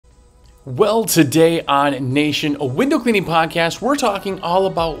Well, today on Nation, a window cleaning podcast, we're talking all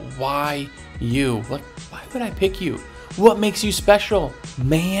about why you. Like, why would I pick you? What makes you special,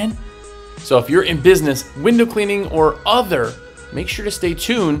 man? So if you're in business, window cleaning, or other, make sure to stay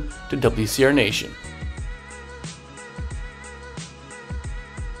tuned to WCR Nation.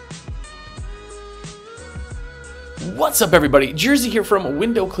 What's up, everybody? Jersey here from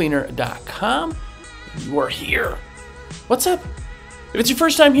windowcleaner.com. You are here. What's up? If it's your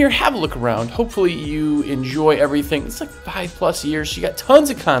first time here, have a look around. Hopefully you enjoy everything. It's like 5+ years. So you got tons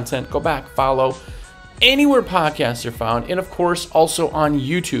of content. Go back, follow anywhere podcasts are found. And of course, also on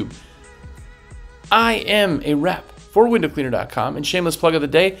YouTube. I am a rep for windowcleaner.com. And shameless plug of the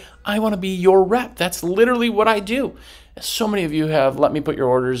day, I want to be your rep. That's literally what I do. So many of you have let me put your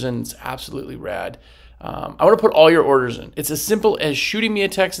orders in. It's absolutely rad. I want to put all your orders in. It's as simple as shooting me a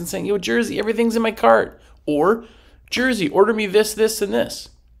text and saying, yo, Jersey, everything's in my cart. Or, Jersey, order me this, this, and this.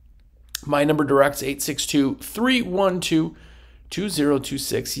 My number direct's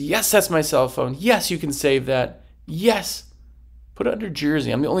 862-312-2026. Yes, that's my cell phone. Yes, you can save that. Yes, put it under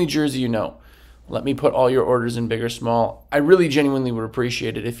Jersey. I'm the only Jersey you know. Let me put all your orders in, big or small. I really genuinely would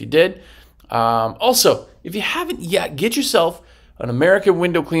appreciate it if you did. Also, if you haven't yet, get yourself an American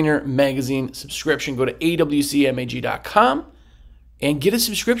Window Cleaner magazine subscription. Go to awcmag.com and get a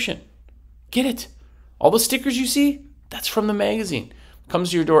subscription. Get it. All the stickers you see, that's from the magazine. Comes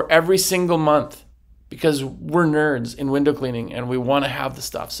to your door every single month because we're nerds in window cleaning and we want to have the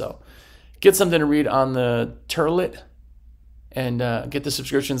stuff. So get something to read on the turlet and get the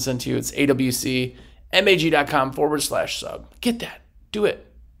subscription sent to you. It's awcmag.com/sub. Get that. Do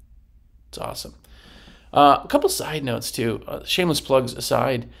it. It's awesome. A couple side notes too, shameless plugs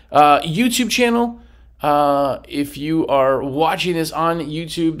aside. YouTube channel. If you are watching this on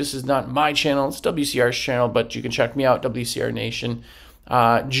YouTube, this is not my channel, it's WCR's channel, but you can check me out, WCR Nation.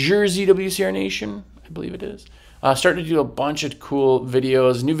 Jersey WCR Nation, I believe it is. Starting to do a bunch of cool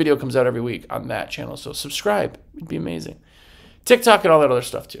videos. New video comes out every week on that channel, so subscribe. It'd be amazing. TikTok and all that other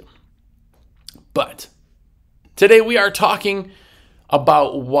stuff too. But today we are talking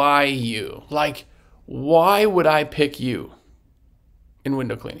about why you. Like, why would I pick you in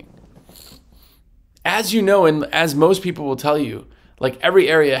window cleaning? As you know, and as most people will tell you, like every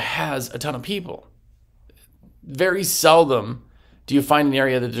area has a ton of people. Very seldom do you find an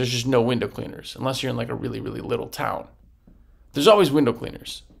area that there's just no window cleaners, unless you're in like a really, really little town. There's always window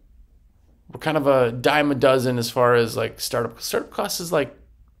cleaners. We're kind of a dime a dozen as far as like startup. Startup cost is like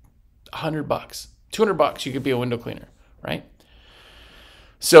 $100, $200. You could be a window cleaner, right?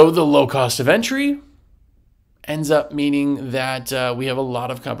 So the low cost of entry ends up meaning that we have a lot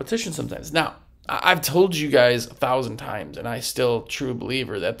of competition sometimes. Now, I've told you guys 1,000 times, and I still true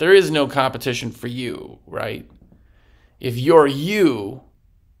believer that there is no competition for you, right? If you're you,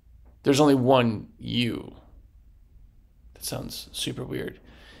 there's only one you. That sounds super weird.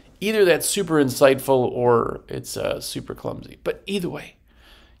 Either that's super insightful or it's super clumsy. But either way,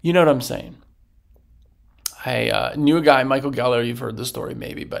 you know what I'm saying. I knew a guy, Michael Geller, you've heard the story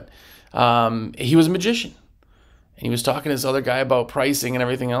maybe, but he was a magician. And he was talking to this other guy about pricing and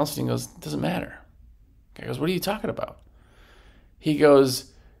everything else. And he goes, it doesn't matter. Guy goes, what are you talking about? He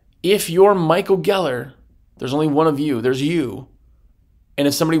goes, if you're Michael Geller, there's only one of you. There's you. And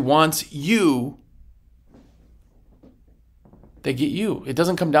if somebody wants you, they get you. It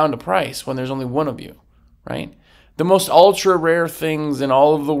doesn't come down to price when there's only one of you, right? The most ultra rare things in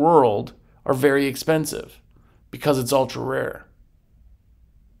all of the world are very expensive because it's ultra rare.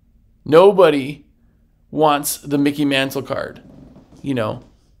 Nobody wants the Mickey Mantle card, you know,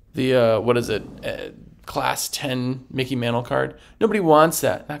 the, what is it, class 10 Mickey Mantle card. Nobody wants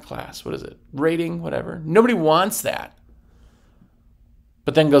that. Not class, what is it, rating, whatever. Nobody wants that.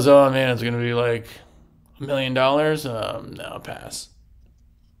 But then goes, oh man, it's going to be like $1 million? No, pass.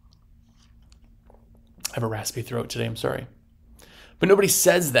 I have a raspy throat today, I'm sorry. But nobody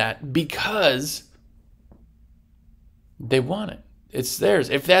says that because they want it. It's theirs.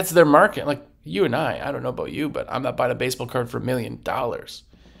 If that's their market, like, you and I don't know about you, but I'm not buying a baseball card for $1 million.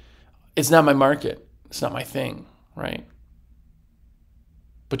 It's not my market. It's not my thing, right?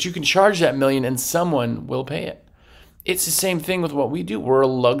 But you can charge that $1 million and someone will pay it. It's the same thing with what we do. We're a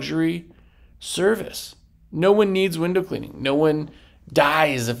luxury service. No one needs window cleaning. No one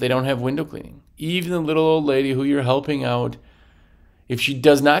dies if they don't have window cleaning. Even the little old lady who you're helping out, if she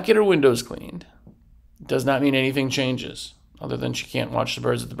does not get her windows cleaned, it does not mean anything changes. Other than she can't watch the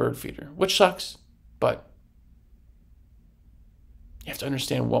birds at the bird feeder, which sucks, but you have to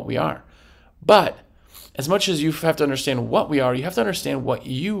understand what we are. But as much as you have to understand what we are, you have to understand what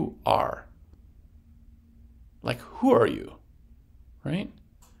you are. Like, who are you, right?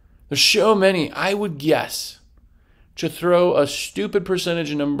 There's so many. I would guess, to throw a stupid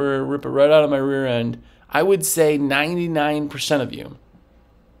percentage number, rip it right out of my rear end, I would say 99% of you,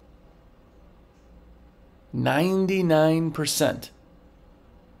 99%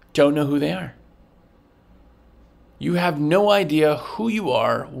 don't know who they are. You have no idea who you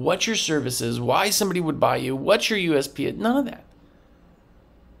are, what your service is, why somebody would buy you, what's your USP, none of that.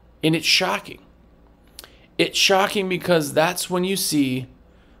 And it's shocking. It's shocking because that's when you see,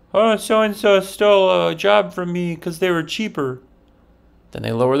 oh, so-and-so stole a job from me because they were cheaper. Then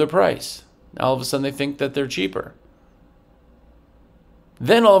they lower the price. Now all of a sudden they think that they're cheaper.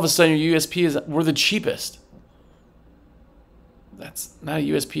 Then all of a sudden your USP is, we're the cheapest. That's not a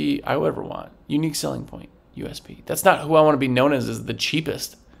USP I would ever want. Unique selling point, USP. That's not who I want to be known as the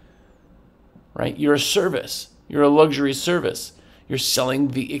cheapest. Right? You're a service. You're a luxury service. You're selling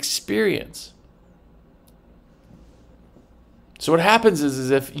the experience. So what happens is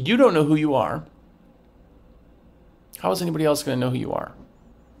if you don't know who you are, how is anybody else going to know who you are?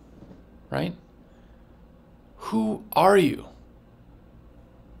 Right? Who are you?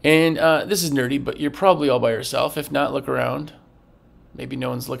 And this is nerdy, but you're probably all by yourself. If not, look around. Maybe no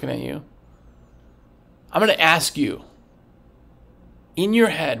one's looking at you. I'm going to ask you, in your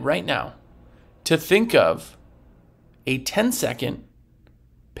head right now, to think of a 10-second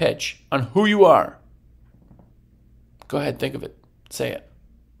pitch on who you are. Go ahead, think of it. Say it.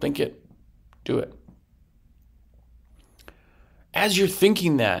 Think it. Do it. As you're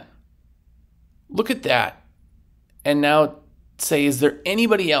thinking that, look at that. And now say, is there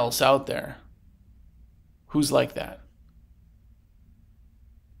anybody else out there who's like that?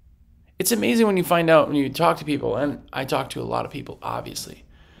 It's amazing when you find out, when you talk to people, and I talk to a lot of people, obviously.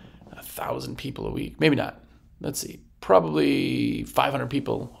 1,000 people a week. Maybe not. Let's see. Probably 500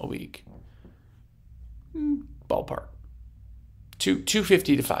 people a week. Ballpark.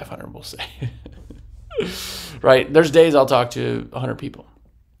 250 to 500, we'll say. Right? There's days I'll talk to 100 people.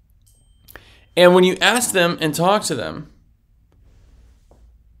 And when you ask them and talk to them,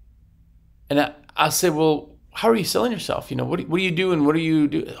 and I'll say, well, how are you selling yourself? You know, what do you do and what do you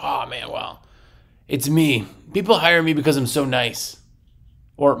do? Oh, man, well, it's me. People hire me because I'm so nice.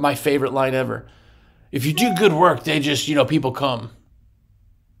 Or my favorite line ever. If you do good work, they just, people come.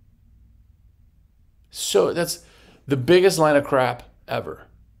 So that's the biggest line of crap ever.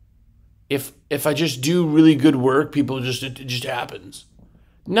 If I just do really good work, it just happens.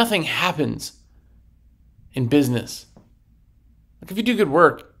 Nothing happens in business. Like if you do good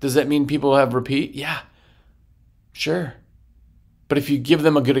work, does that mean people have repeat? Yeah, sure. But if you give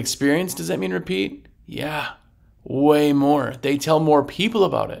them a good experience, does that mean repeat? Yeah, way more. They tell more people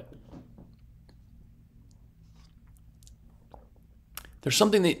about it. There's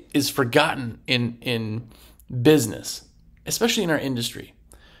something that is forgotten in business, especially in our industry.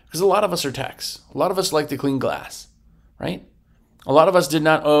 Because a lot of us are techs. A lot of us like to clean glass, right? A lot of us did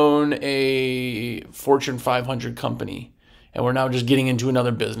not own a Fortune 500 company, and we're now just getting into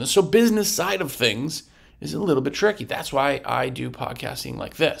another business. So business side of things is a little bit tricky. That's why I do podcasting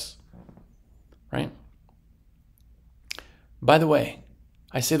like this, right? By the way,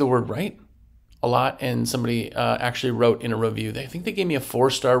 I say the word right a lot, and somebody actually wrote in a review. I think they gave me a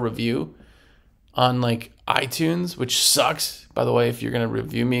 4-star review on like iTunes, which sucks. By the way, if you're going to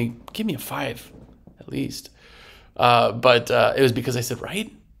review me, give me a 5 at least. But it was because I said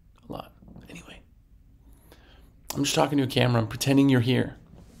right a lot. Anyway, I'm just talking to a camera. I'm pretending you're here.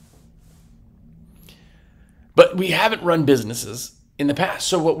 But we haven't run businesses in the past.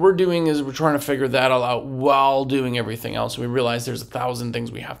 So what we're doing is we're trying to figure that all out while doing everything else. We realize there's 1,000 things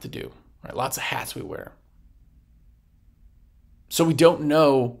we have to do. Right? Lots of hats we wear. So we don't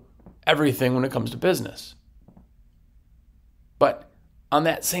know everything when it comes to business. But on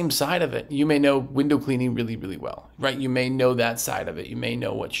that same side of it, you may know window cleaning really, really well, right? You may know that side of it. You may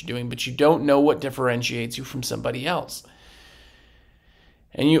know what you're doing, but you don't know what differentiates you from somebody else.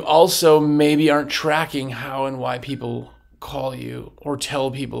 And you also maybe aren't tracking how and why people call you or tell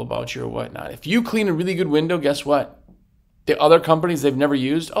people about you or whatnot. If you clean a really good window, guess what? The other companies they've never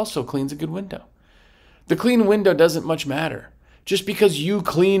used also cleans a good window. The clean window doesn't much matter. Just because you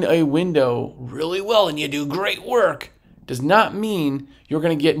clean a window really well and you do great work does not mean you're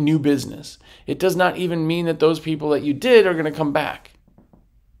going to get new business. It does not even mean that those people that you did are going to come back.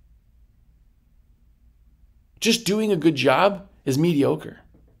 Just doing a good job is mediocre.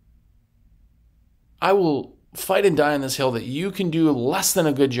 I will fight and die on this hill that you can do less than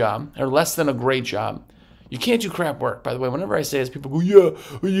a good job or less than a great job. You can't do crap work. By the way, whenever I say this, people go, yeah,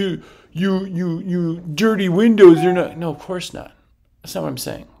 you dirty windows. They're not. No, of course not. That's not what I'm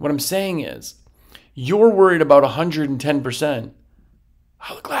saying. What I'm saying is you're worried about 110%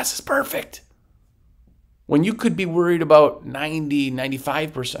 Oh, the glass is perfect. When you could be worried about 90,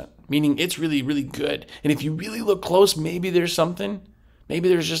 95%, meaning it's really, really good. And if you really look close, maybe there's something. Maybe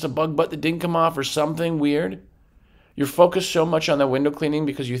there's just a bug butt that didn't come off or something weird. You're focused so much on the window cleaning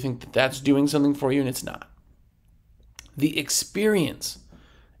because you think that that's doing something for you, and it's not. The experience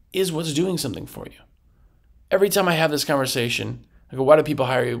is what's doing something for you. Every time I have this conversation, I go, why do people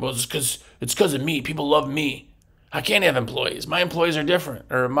hire you? Well, it's because of me. People love me. I can't have employees. My employees are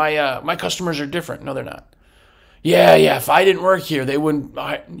different, or my customers are different. No, they're not. Yeah, if I didn't work here, they wouldn't.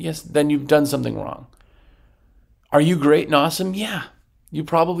 Yes, then you've done something wrong. Are you great and awesome? Yeah, you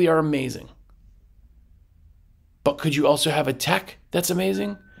probably are amazing. But could you also have a tech that's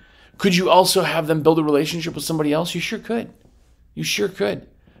amazing? Could you also have them build a relationship with somebody else? You sure could. You sure could.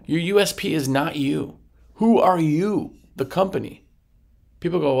 Your USP is not you. Who are you? The company.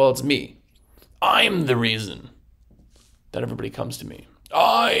 People go, well, it's me. I'm the reason that everybody comes to me.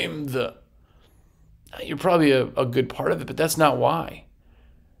 You're probably a good part of it, but that's not why.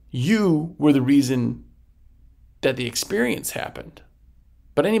 You were the reason that the experience happened.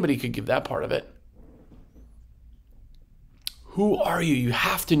 But anybody could give that part of it. Who are you? You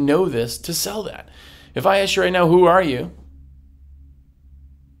have to know this to sell that. If I ask you right now, who are you?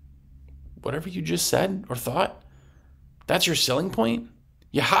 Whatever you just said or thought, that's your selling point.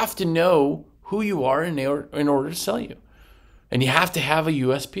 You have to know who you are in order to sell you. And you have to have a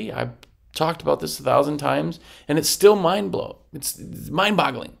USP. I've talked about this 1,000 times, and it's still It's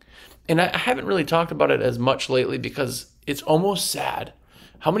mind-boggling. And I haven't really talked about it as much lately because it's almost sad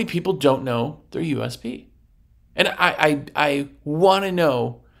how many people don't know their USP. And I want to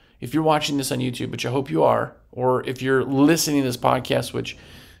know if you're watching this on YouTube, which I hope you are, or if you're listening to this podcast, which,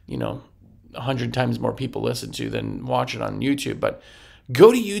 100 times more people listen to than watch it on YouTube. But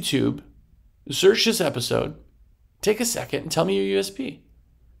go to YouTube, search this episode, take a second and tell me your USP.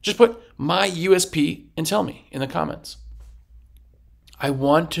 Just put my USP and tell me in the comments. I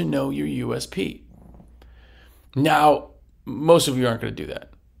want to know your USP. Now, most of you aren't going to do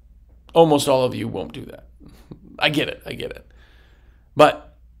that. Almost all of you won't do that. I get it.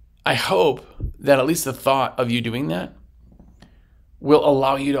 But I hope that at least the thought of you doing that will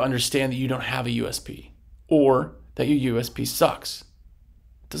allow you to understand that you don't have a USP or that your USP sucks.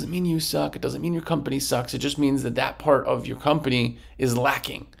 It doesn't mean you suck. It doesn't mean your company sucks. It just means that part of your company is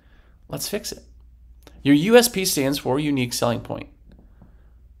lacking. Let's fix it. Your USP stands for unique selling point.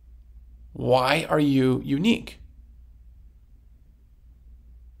 Why are you unique?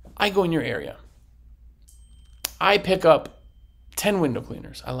 I go in your area. I pick up 10 window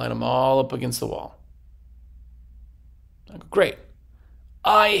cleaners. I line them all up against the wall. I go, great.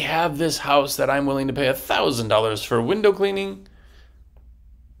 I have this house that I'm willing to pay $1,000 for window cleaning.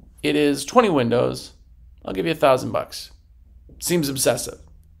 It is 20 windows. I'll give you $1,000. Seems obsessive.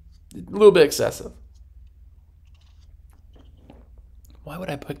 A little bit excessive. Why would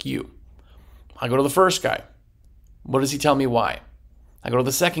I pick you? I go to the first guy. What does he tell me why? I go to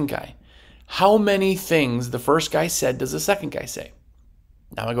the second guy. How many things the first guy said does the second guy say?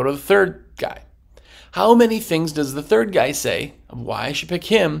 Now I go to the third guy. How many things does the third guy say of why I should pick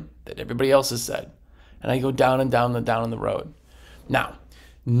him that everybody else has said? And I go down and down and down the road. Now,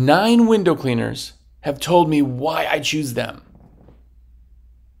 9 window cleaners have told me why I choose them.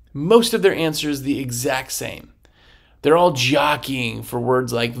 Most of their answers are the exact same. They're all jockeying for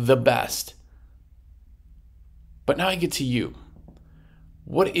words like the best. But now I get to you.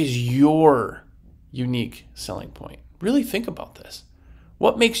 What is your unique selling point? Really think about this.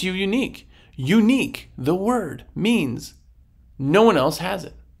 What makes you unique? Unique, the word, means no one else has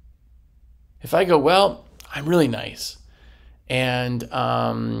it. If I go, well, I'm really nice, and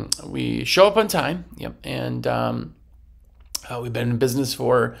we show up on time, and we've been in business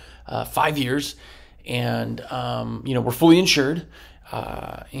for 5 years, and we're fully insured,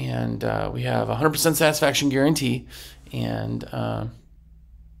 and we have a 100% satisfaction guarantee, and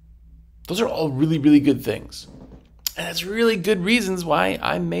those are all really, really good things. And that's really good reasons why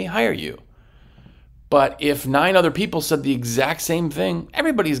I may hire you. But if 9 other people said the exact same thing,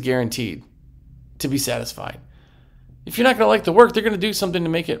 everybody's guaranteed to be satisfied. If you're not going to like the work, they're going to do something to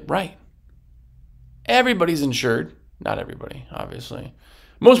make it right. Everybody's insured. Not everybody, obviously.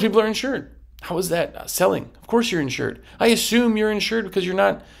 Most people are insured. How is that selling? Of course you're insured. I assume you're insured because you're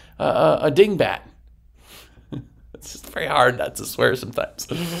not a dingbat. It's just very hard not to swear sometimes.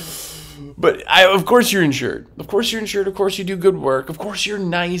 But of course you're insured. Of course you're insured. Of course you do good work. Of course you're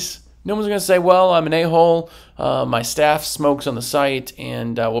nice. No one's going to say, well, I'm an a-hole. My staff smokes on the site,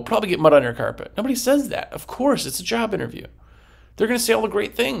 and we'll probably get mud on your carpet. Nobody says that. Of course, it's a job interview. They're going to say all the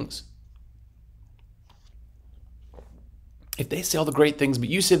great things. If they say all the great things, but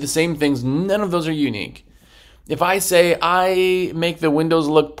you say the same things, none of those are unique. If I say I make the windows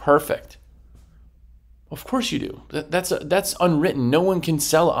look perfect, of course you do. That's unwritten. No one can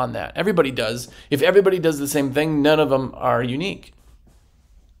sell on that. Everybody does. If everybody does the same thing, none of them are unique.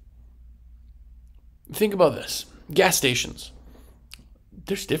 Think about this. Gas stations.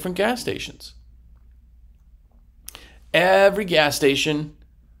 There's different gas stations. Every gas station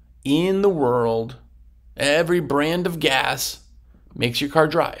in the world, every brand of gas makes your car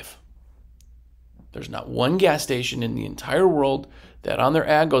drive. There's not one gas station in the entire world that on their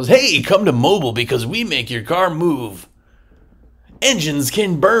ad goes, hey, come to Mobil because we make your car move. Engines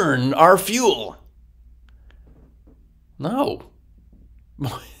can burn our fuel. No.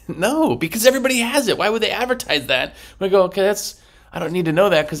 No, because everybody has it. Why would they advertise that? We go, okay, I don't need to know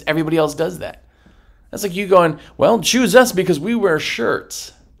that because everybody else does that. That's like you going, well, choose us because we wear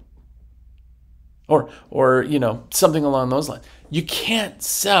shirts. Or something along those lines. You can't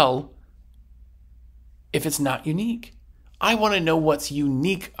sell if it's not unique. I want to know what's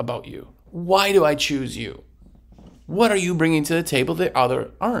unique about you. Why do I choose you? What are you bringing to the table that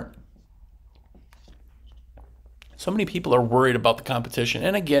others aren't? So many people are worried about the competition.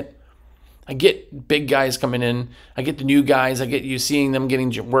 And I get big guys coming in. I get the new guys. I get you seeing them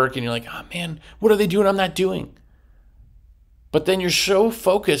getting work. And you're like, oh, man, what are they doing I'm not doing? But then you're so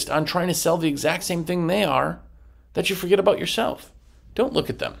focused on trying to sell the exact same thing they are that you forget about yourself. Don't look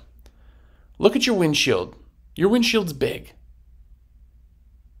at them. Look at your windshield. Your windshield's big.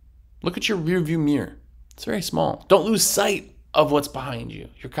 Look at your rearview mirror. It's very small. Don't lose sight of what's behind you,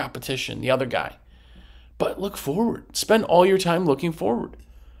 your competition, the other guy. But look forward. Spend all your time looking forward.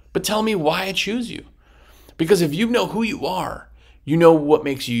 But tell me why I choose you. Because if you know who you are, you know what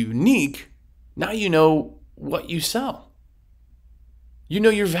makes you unique, now you know what you sell. You know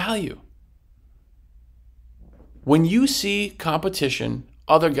your value. When you see competition,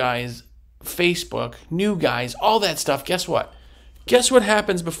 other guys, Facebook, new guys, all that stuff, guess what? Guess what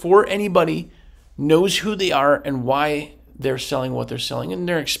happens before anybody knows who they are and why they're selling what they're selling and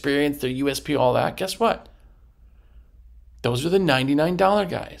their experience, their USP, all that? Guess what? Those are the $99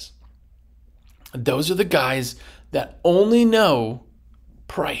 guys. Those are the guys that only know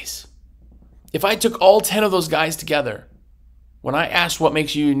price. If I took all 10 of those guys together, when I asked what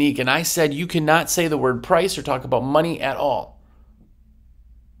makes you unique, and I said you cannot say the word price or talk about money at all,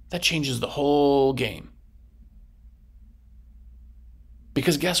 that changes the whole game.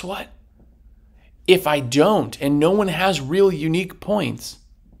 Because guess what? If I don't, and no one has real unique points,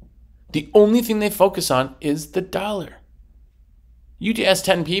 the only thing they focus on is the dollar. You ask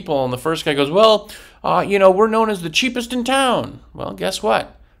 10 people, and the first guy goes, well, we're known as the cheapest in town. Well, guess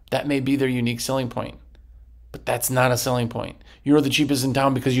what? That may be their unique selling point. But that's not a selling point. You're the cheapest in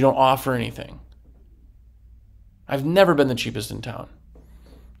town because you don't offer anything. I've never been the cheapest in town.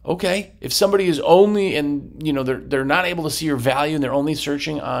 Okay, if somebody is only, and they're not able to see your value and they're only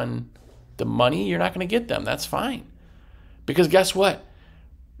searching on the money, you're not going to get them. That's fine. Because guess what?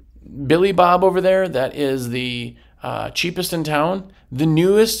 Billy Bob over there, that is the cheapest in town, the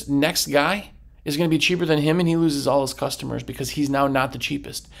newest next guy is going to be cheaper than him, and he loses all his customers because he's now not the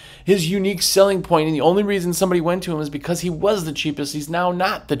cheapest. His unique selling point, and the only reason somebody went to him is because he was the cheapest. He's now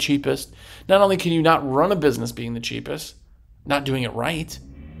not the cheapest. Not only can you not run a business being the cheapest, not doing it right,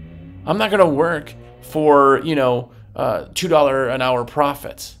 I'm not going to work for, $2 an hour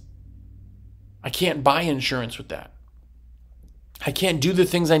profits. I can't buy insurance with that. I can't do the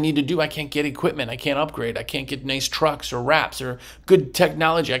things I need to do. I can't get equipment. I can't upgrade. I can't get nice trucks or wraps or good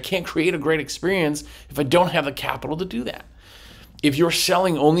technology. I can't create a great experience if I don't have the capital to do that. If you're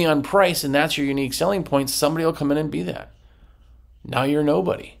selling only on price and that's your unique selling point, somebody will come in and be that. Now you're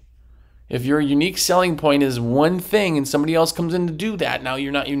nobody. If your unique selling point is one thing and somebody else comes in to do that, now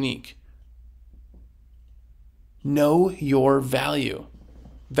you're not unique. Know your value.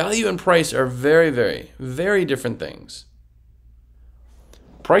 Value and price are very, very, very different things.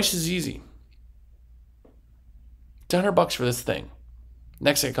 Price is easy. It's $100 for this thing.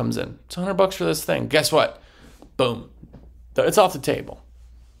 Next guy comes in. It's $100 for this thing. Guess what? Boom. It's off the table.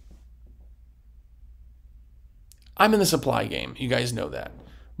 I'm in the supply game. You guys know that.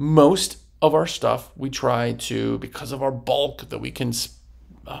 Most of our stuff we try to, because of our bulk that we can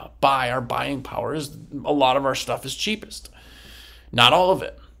buy, our buying power, is a lot of our stuff is cheapest. Not all of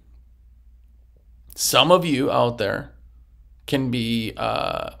it. Some of you out there can be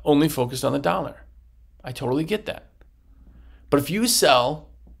only focused on the dollar. I totally get that. But if you sell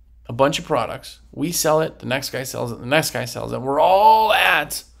a bunch of products, we sell it, the next guy sells it, the next guy sells it, we're all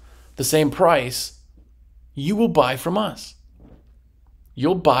at the same price, you will buy from us.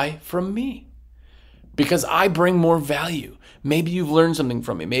 You'll buy from me because I bring more value. Maybe you've learned something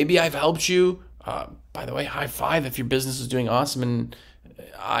from me. Maybe I've helped you. By the way, high five if your business is doing awesome, and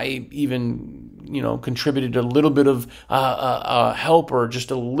I even, contributed a little bit of help or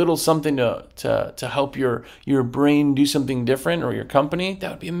just a little something to help your brain do something different, or your company.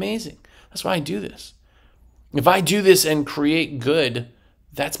 That would be amazing. That's why I do this. If I do this and create good,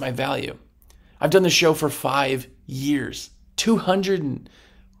 that's my value. I've done the show for 5 years. 200,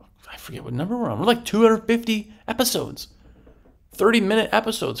 I forget what number we're on. We're like 250 episodes. 30-minute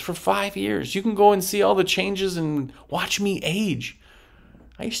episodes for 5 years. You can go and see all the changes and watch me age.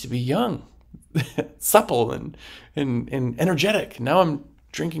 I used to be young, supple, and energetic. Now I'm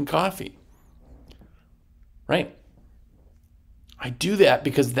drinking coffee. Right? I do that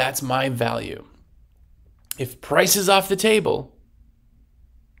because that's my value. If price is off the table,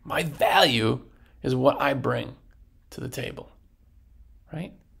 my value is what I bring to the table.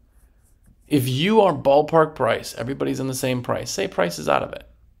 Right? If you are ballpark price, everybody's on the same price. Say price is out of it.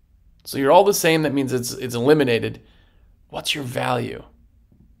 So you're all the same. That means it's eliminated. What's your value?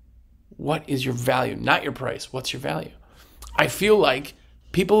 What is your value? Not your price. What's your value? I feel like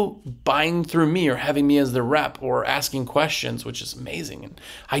people buying through me or having me as their rep or asking questions, which is amazing. And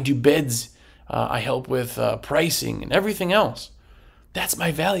I do bids. I help with pricing and everything else. That's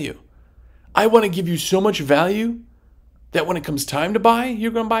my value. I want to give you so much value that when it comes time to buy,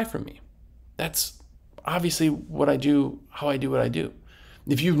 you're going to buy from me. That's obviously what I do, how I do what I do.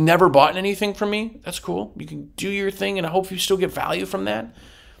 If you've never bought anything from me, that's cool. You can do your thing, and I hope you still get value from that.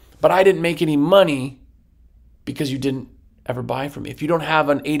 But I didn't make any money because you didn't ever buy from me. If you don't have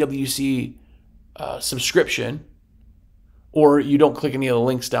an AWC subscription, or you don't click any of the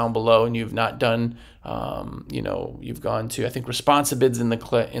links down below, and you've not done, you've gone to, I think, Responsibids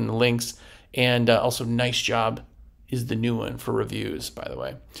in the links, and also Nice Job is the new one for reviews, by the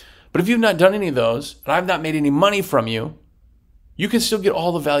way. But if you've not done any of those, and I've not made any money from you, you can still get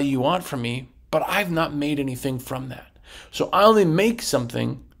all the value you want from me, but I've not made anything from that. So I only make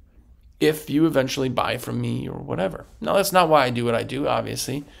something if you eventually buy from me or whatever. Now, that's not why I do what I do,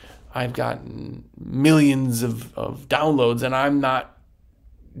 obviously. I've gotten millions of downloads, and I'm not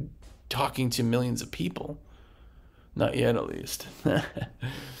talking to millions of people. Not yet, at least.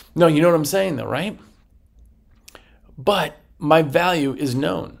 No, you know what I'm saying, though, right? But my value is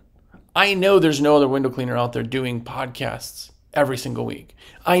known. I know there's no other window cleaner out there doing podcasts every single week.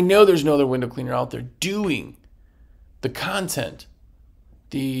 I know there's no other window cleaner out there doing the content,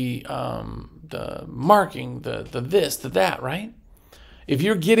 the marketing, the this, the that, right? If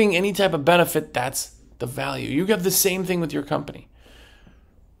you're getting any type of benefit, that's the value. You have the same thing with your company.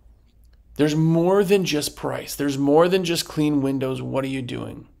 There's more than just price. There's more than just clean windows. What are you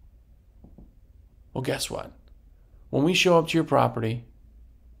doing? Well, guess what? When we show up to your property,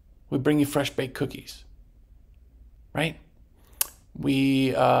 we bring you fresh baked cookies, right?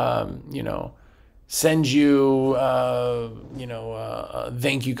 We, send you, a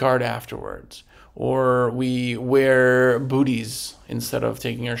thank you card afterwards. Or we wear booties instead of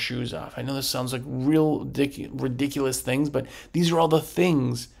taking our shoes off. I know this sounds like real ridiculous things, but these are all the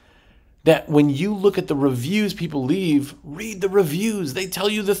things that when you look at the reviews people leave, read the reviews. They tell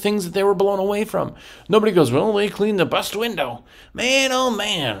you the things that they were blown away from. Nobody goes, well, they cleaned the best window. Man, oh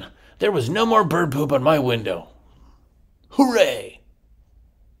man, there was no more bird poop on my window. Hooray.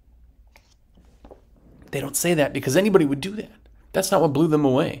 They don't say that because anybody would do that. That's not what blew them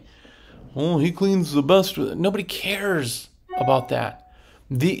away. Oh, he cleans the best. Nobody cares about that.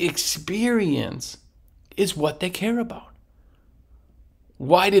 The experience is what they care about.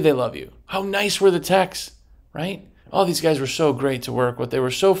 Why do they love you? How nice were the texts, right? All these guys were so great to work with. They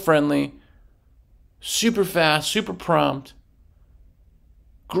were so friendly, super fast, super prompt.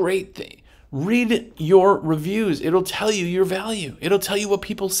 Great thing. Read your reviews. It'll tell you your value. It'll tell you what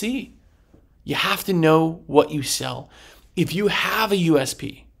people see. You have to know what you sell. If you have a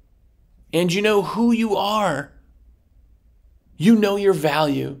USP, and you know who you are, you know your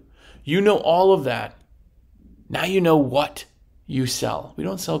value, you know all of that. Now you know what you sell. We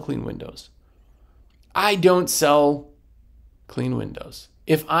don't sell clean windows. I don't sell clean windows.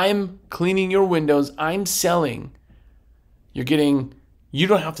 If I'm cleaning your windows, I'm selling. You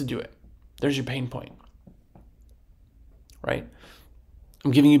don't have to do it. There's your pain point, right?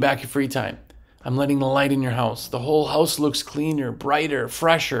 I'm giving you back your free time. I'm letting the light in your house. The whole house looks cleaner, brighter,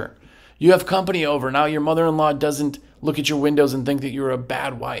 fresher. You have company over. Now your mother-in-law doesn't look at your windows and think that you're a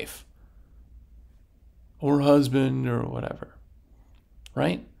bad wife or husband or whatever,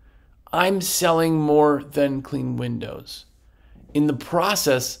 right? I'm selling more than clean windows. In the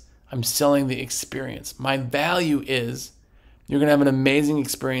process, I'm selling the experience. My value is you're going to have an amazing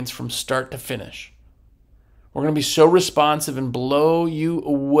experience from start to finish. We're going to be so responsive and blow you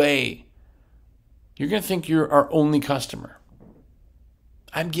away. You're going to think you're our only customer.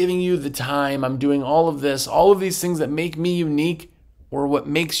 I'm giving you the time. I'm doing all of this. All of these things that make me unique, or what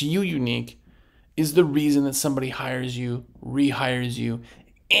makes you unique, is the reason that somebody hires you, rehires you,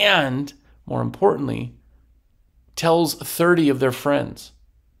 and more importantly, tells 30 of their friends.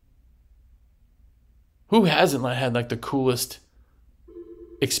 Who hasn't had like the coolest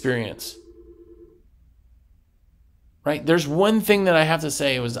experience? Right? There's one thing that I have to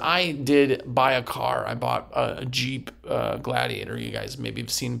say was I did buy a car. I bought a Jeep Gladiator. You guys maybe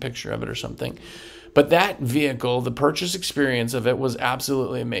have seen a picture of it or something. But that vehicle, the purchase experience of it was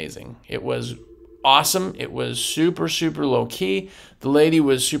absolutely amazing. It was awesome. It was super, super low key. The lady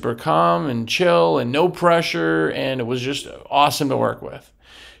was super calm and chill and no pressure, and it was just awesome to work with.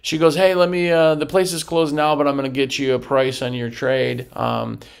 She goes, hey, the place is closed now, but I'm going to get you a price on your trade.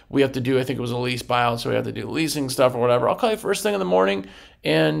 We have to do, I think it was a lease buyout, so we have to do leasing stuff or whatever. I'll call you first thing in the morning,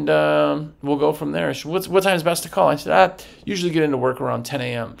 and we'll go from there. She goes, what time is best to call? I said, I usually get into work around 10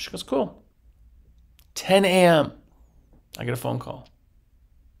 a.m. She goes, cool. 10 a.m. I get a phone call.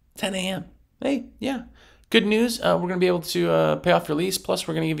 10 a.m. Hey, yeah. Good news. We're going to be able to pay off your lease, plus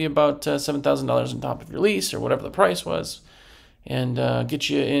we're going to give you about $7,000 on top of your lease or whatever the price was, and get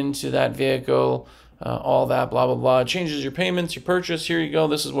you into that vehicle, all that, blah, blah, blah. It changes your payments, your purchase. Here you go.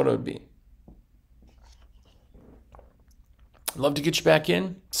 This is what it would be. I'd love to get you back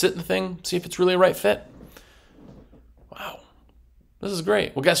in, sit in the thing, see if it's really a right fit. Wow. This is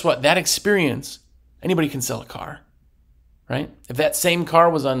great. Well, guess what? That experience, anybody can sell a car, right? If that same car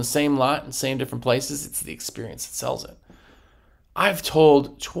was on the same lot in same different places, it's the experience that sells it. I've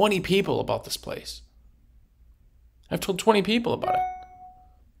told 20 people about this place. I've told 20 people about it.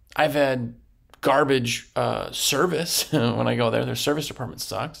 I've had garbage service when I go there. Their service department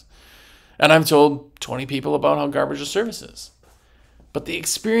sucks. And I've told 20 people about how garbage the service is. But the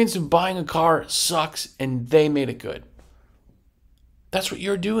experience of buying a car sucks, and they made it good. That's what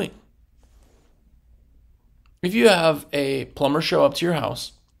you're doing. If you have a plumber show up to your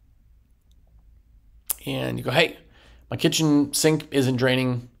house and you go, hey, my kitchen sink isn't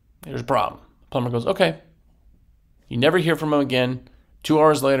draining, there's a problem. The plumber goes, okay. You never hear from them again. 2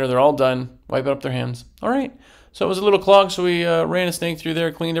 hours later, they're all done. Wipe it up their hands. All right. So it was a little clogged, so we ran a snake through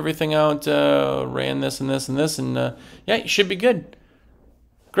there, cleaned everything out, ran this and this and this, and yeah, you should be good.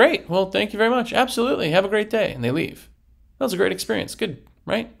 Great. Well, thank you very much. Absolutely. Have a great day. And they leave. That was a great experience. Good,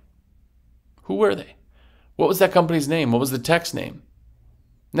 right? Who were they? What was that company's name? What was the tech's name?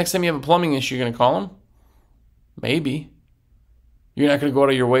 Next time you have a plumbing issue, you're going to call them? Maybe. You're not going to go out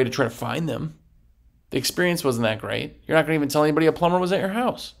of your way to try to find them. The experience wasn't that great. You're not going to even tell anybody a plumber was at your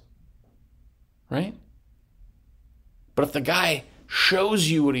house. Right? But if the guy shows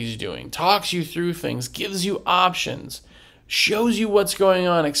you what he's doing, talks you through things, gives you options, shows you what's going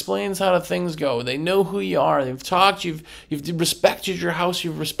on, explains how things go, they know who you are, they've talked, you've respected your house,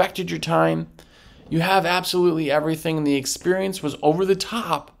 you've respected your time, you have absolutely everything, and the experience was over the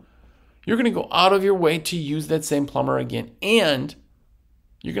top, you're going to go out of your way to use that same plumber again, and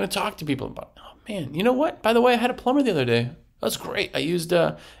you're going to talk to people about, oh man, you know what? By the way, I had a plumber the other day. That was great. I used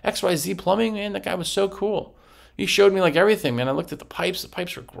XYZ plumbing, man. That guy was so cool. He showed me like everything, man. I looked at the pipes. The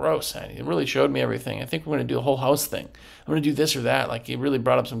pipes were gross. He really showed me everything. I think we're going to do a whole house thing. I'm going to do this or that. Like, he really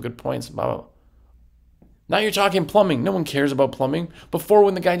brought up some good points about. Now you're talking plumbing. No one cares about plumbing. Before,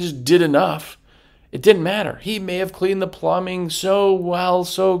 when the guy just did enough, it didn't matter. He may have cleaned the plumbing so well,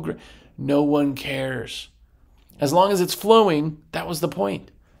 so great. No one cares. As long as it's flowing, that was the point.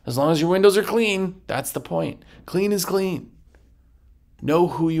 As long as your windows are clean, that's the point. Clean is clean. Know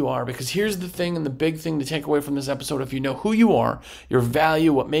who you are, because here's the thing, and the big thing to take away from this episode. If you know who you are, your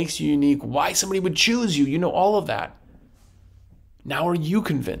value, what makes you unique, why somebody would choose you, you know all of that. Now are you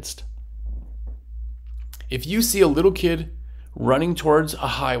convinced? If you see a little kid running towards a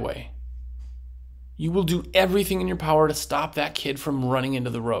highway, you will do everything in your power to stop that kid from running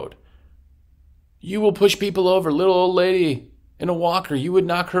into the road. You will push people over. Little old lady in a walker, you would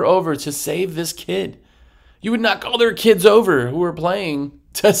knock her over to save this kid. You would knock other kids over who were playing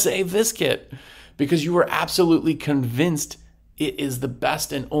to save this kid because you were absolutely convinced it is the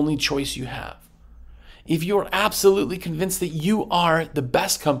best and only choice you have. If you're absolutely convinced that you are the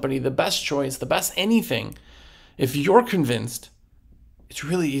best company, the best choice, the best anything, if you're convinced, it's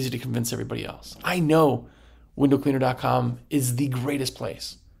really easy to convince everybody else. I know windowcleaner.com is the greatest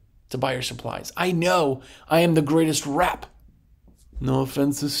place to buy your supplies. I know I am the greatest rep. No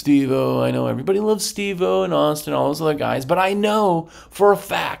offense to Steve-O. I know everybody loves Steve-O and Austin, all those other guys. But I know for a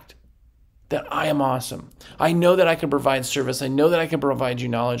fact that I am awesome. I know that I can provide service. I know that I can provide you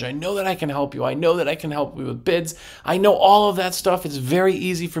knowledge. I know that I can help you. I know that I can help you with bids. I know all of that stuff. It's very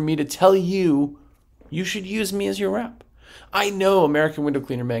easy for me to tell you, you should use me as your rep. I know American Window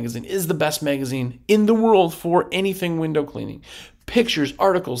Cleaner Magazine is the best magazine in the world for anything window cleaning. Pictures,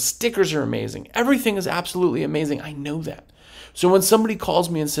 articles, stickers are amazing. Everything is absolutely amazing. I know that. So when somebody calls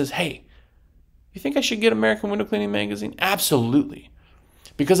me and says, hey, you think I should get American Window Cleaning Magazine? Absolutely.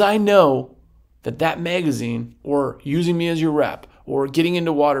 Because I know that magazine, or using me as your rep, or getting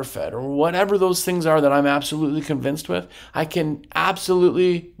into WaterFed, or whatever those things are that I'm absolutely convinced with, I can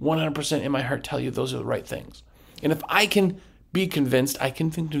absolutely 100% in my heart tell you those are the right things. And if I can be convinced, I can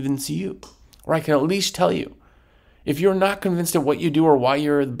convince you, or I can at least tell you. If you're not convinced of what you do or why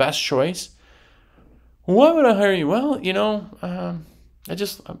you're the best choice, why would I hire you? Well, I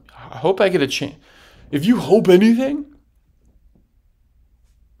hope I get a chance. If you hope anything,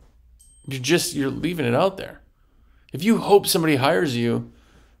 you're leaving it out there. If you hope somebody hires you,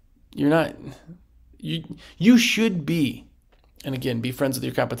 you're not, you should be, and again, be friends with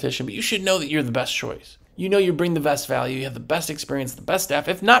your competition, but you should know that you're the best choice. You know you bring the best value, you have the best experience, the best staff.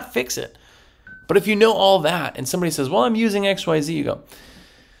 If not, fix it. But if you know all that and somebody says, well, I'm using XYZ, you go,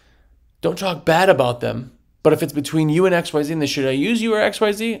 don't talk bad about them. But if it's between you and XYZ and they should I use you or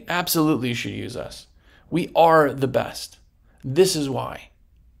XYZ? Absolutely you should use us. We are the best. This is why.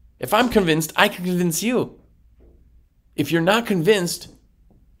 If I'm convinced, I can convince you. If you're not convinced,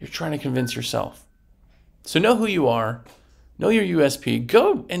 you're trying to convince yourself. So know who you are. Know your USP.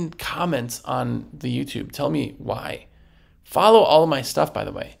 Go and comment on the YouTube. Tell me why. Follow all of my stuff, by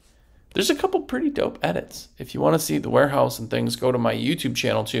the way. There's a couple pretty dope edits. If you want to see the warehouse and things, go to my YouTube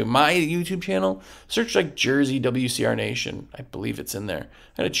channel too. My YouTube channel, search like Jersey WCR Nation. I believe it's in there.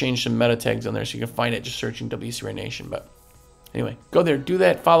 I had to change some meta tags on there so you can find it just searching WCR Nation. But anyway, go there, do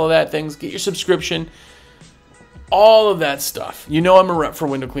that, follow that, things, get your subscription, all of that stuff. You know I'm a rep for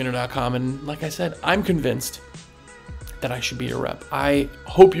windowcleaner.com, and like I said, I'm convinced that I should be a rep. I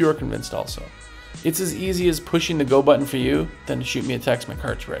hope you're convinced also. It's as easy as pushing the go button for you, then to shoot me a text, my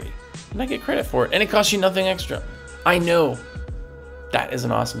cart's ready. And I get credit for it, and it costs you nothing extra. I know that is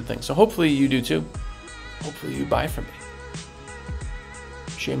an awesome thing. So hopefully you do too. Hopefully you buy from me.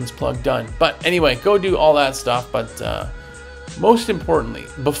 Shameless plug done. But anyway, go do all that stuff. But most importantly,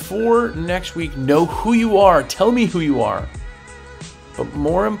 before next week, know who you are. Tell me who you are. But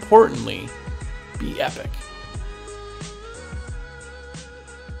more importantly, be epic.